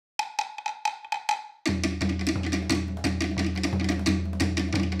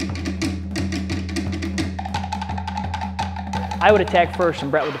I would attack first and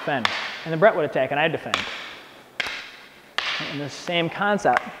Brett would defend. And then Brett would attack and I'd defend. And the same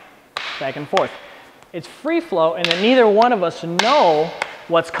concept, back and forth. It's free flow, and then neither one of us know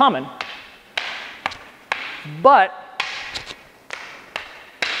what's coming. But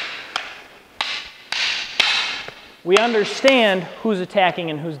we understand who's attacking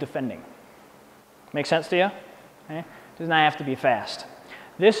and who's defending. Make sense to you? Okay? Does not have to be fast.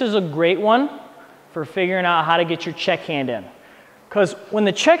 This is a great one for figuring out how to get your check hand in. Because when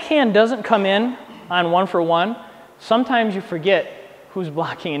the check hand doesn't come in on 1-for-1, sometimes you forget who's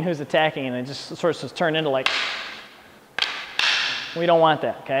blocking and who's attacking, and it just sort of turns into like, we don't want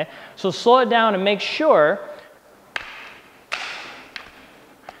that, okay? So slow it down and make sure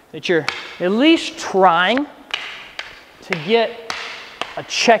that you're at least trying to get a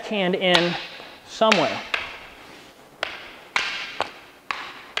check hand in somewhere.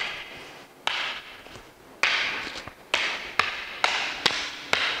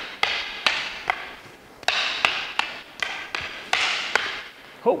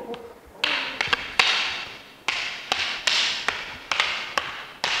 Oh.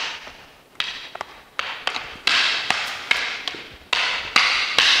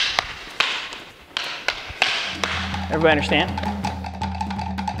 Everybody understand?